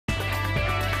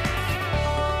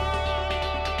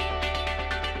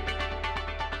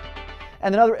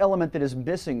And another element that is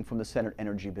missing from the Senate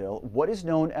energy bill, what is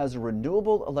known as a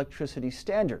Renewable Electricity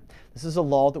Standard. This is a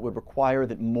law that would require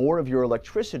that more of your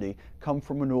electricity come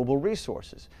from renewable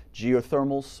resources,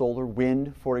 geothermal, solar,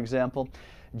 wind, for example.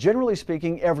 Generally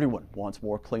speaking, everyone wants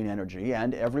more clean energy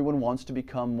and everyone wants to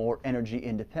become more energy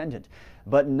independent.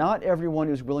 But not everyone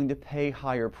is willing to pay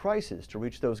higher prices to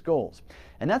reach those goals.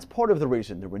 And that's part of the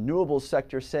reason the renewables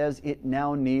sector says it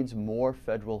now needs more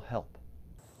federal help.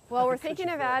 Well, we're thinking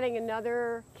of adding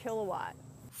another kilowatt.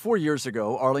 4 years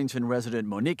ago, Arlington resident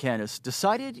Monique Hannis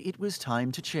decided it was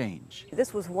time to change.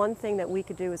 This was one thing that we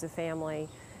could do as a family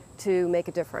to make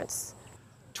a difference.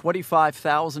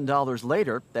 $25,000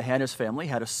 later, the Hannis family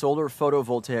had a solar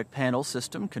photovoltaic panel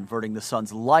system converting the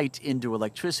sun's light into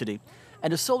electricity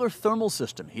and a solar thermal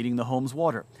system heating the home's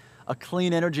water. A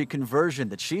clean energy conversion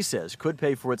that she says could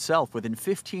pay for itself within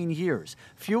 15 years,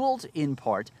 fueled in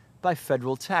part by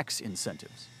federal tax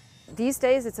incentives. These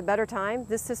days, it's a better time.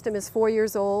 This system is 4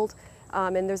 years old,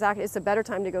 and it's a better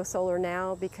time to go solar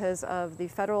now because of the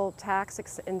federal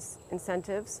tax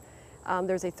incentives.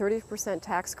 There's a 30%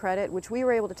 tax credit, which we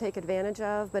were able to take advantage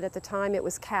of, but at the time it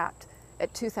was capped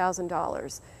at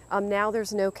 $2,000. Now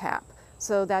there's no cap,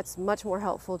 so that's much more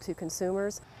helpful to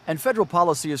consumers. And federal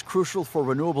policy is crucial for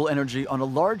renewable energy on a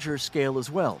larger scale as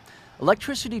well.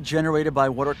 Electricity generated by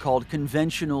what are called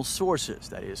conventional sources,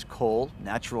 that is coal,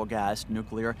 natural gas,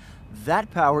 nuclear,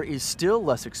 that power is still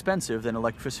less expensive than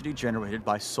electricity generated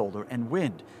by solar and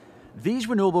wind. These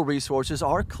renewable resources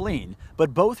are clean,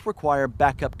 but both require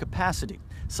backup capacity,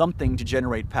 something to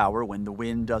generate power when the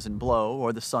wind doesn't blow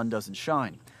or the sun doesn't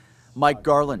shine. Mike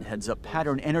Garland heads up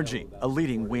Pattern Energy, a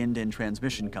leading wind and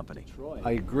transmission company.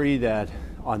 I agree that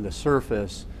on the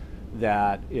surface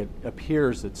that it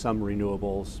appears that some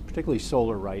renewables, particularly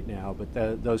solar right now,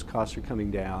 but those costs are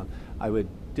coming down. I would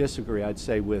disagree. I'd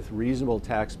say with reasonable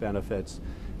tax benefits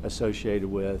associated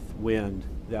with wind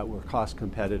that were cost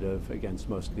competitive against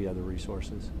most of the other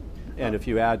resources. And if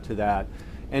you add to that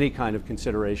any kind of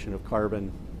consideration of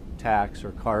carbon tax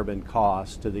or carbon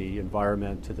cost to the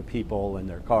environment, to the people and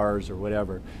their cars or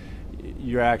whatever,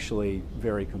 you're actually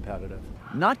very competitive.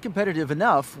 Not competitive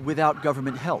enough without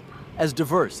government help. As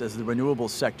diverse as the renewable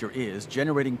sector is,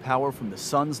 generating power from the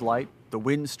sun's light, the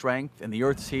wind strength, and the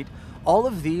earth's heat, all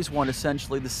of these want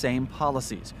essentially the same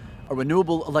policies. A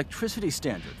renewable electricity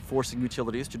standard, forcing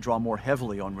utilities to draw more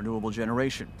heavily on renewable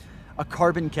generation. A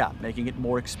carbon cap, making it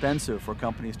more expensive for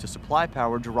companies to supply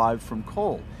power derived from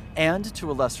coal, and to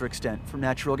a lesser extent from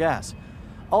natural gas.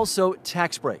 Also,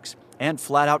 tax breaks and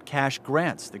flat-out cash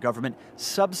grants, the government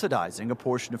subsidizing a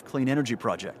portion of clean energy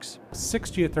projects. 6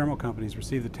 geothermal companies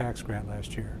received the tax grant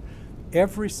last year.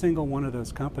 Every single one of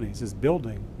those companies is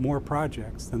building more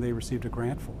projects than they received a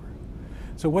grant for.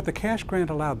 So what the cash grant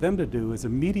allowed them to do is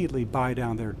immediately buy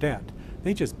down their debt.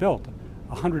 They just built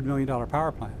a $100 million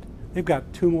power plant. They've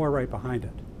got 2 more right behind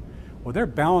it. Well, their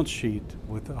balance sheet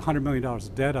with $100 million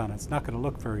of debt on it's not going to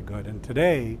look very good. And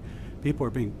today, people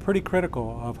are being pretty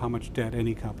critical of how much debt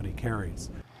any company carries.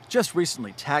 Just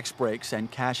recently, tax breaks and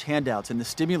cash handouts in the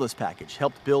stimulus package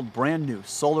helped build brand new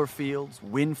solar fields,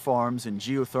 wind farms, and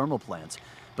geothermal plants.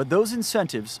 But those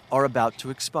incentives are about to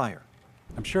expire.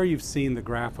 I'm sure you've seen the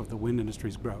graph of the wind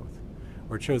industry's growth,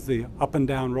 where it shows the up and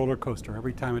down roller coaster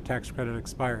every time a tax credit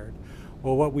expired.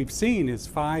 Well, what we've seen is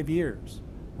 5 years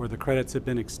where the credits have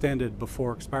been extended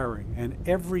before expiring, and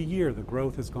every year the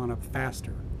growth has gone up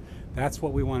faster. That's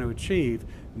what we want to achieve.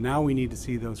 Now we need to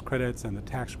see those credits and the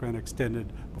tax grant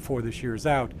extended before this year's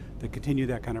out to continue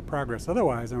that kind of progress.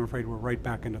 Otherwise, I'm afraid we're right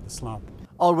back into the slump.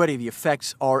 Already the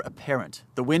effects are apparent.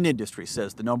 The wind industry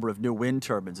says the number of new wind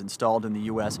turbines installed in the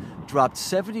U.S. dropped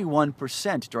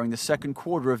 71% during the second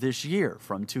quarter of this year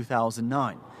from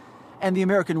 2009. And the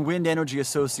American Wind Energy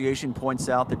Association points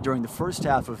out that during the first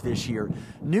half of this year,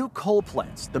 new coal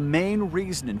plants, the main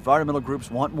reason environmental groups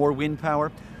want more wind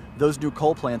power, those new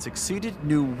coal plants exceeded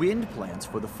new wind plants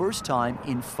for the first time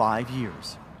in 5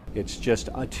 years. It's just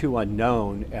too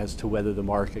unknown as to whether the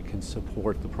market can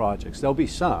support the projects. There'll be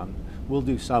some. We'll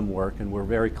do some work, and we're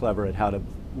very clever at how to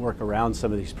work around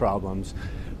some of these problems.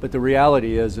 But the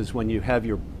reality is when you have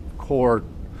your core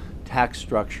tax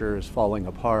structures falling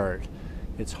apart,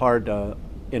 it's hard to,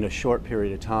 in a short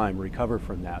period of time, recover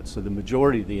from that. So the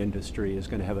majority of the industry is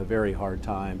going to have a very hard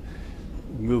time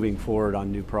moving forward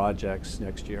on new projects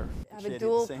next year. Have a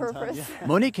dual purpose.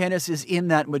 Monique Hannis is in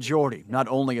that majority, not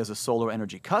only as a solar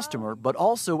energy customer, but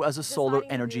also as a solar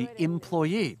energy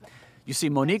employee. You see,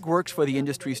 Monique works for the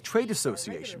industry's trade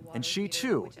association, and she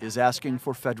too is asking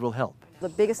for federal help. The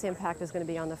biggest impact is going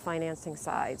to be on the financing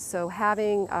side. So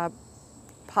having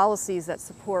policies that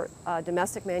support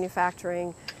domestic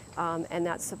manufacturing, and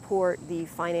that support the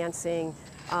financing.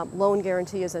 Loan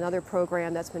guarantee is another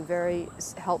program that's been very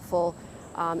helpful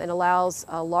and allows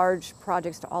large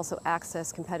projects to also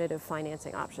access competitive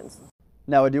financing options.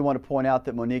 Now, I do want to point out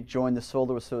that Monique joined the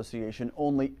Solar Association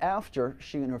only after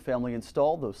she and her family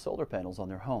installed those solar panels on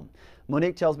their home.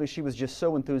 Monique tells me she was just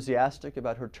so enthusiastic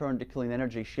about her turn to clean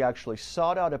energy, she actually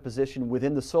sought out a position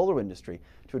within the solar industry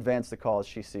to advance the cause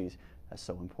she sees as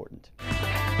so important.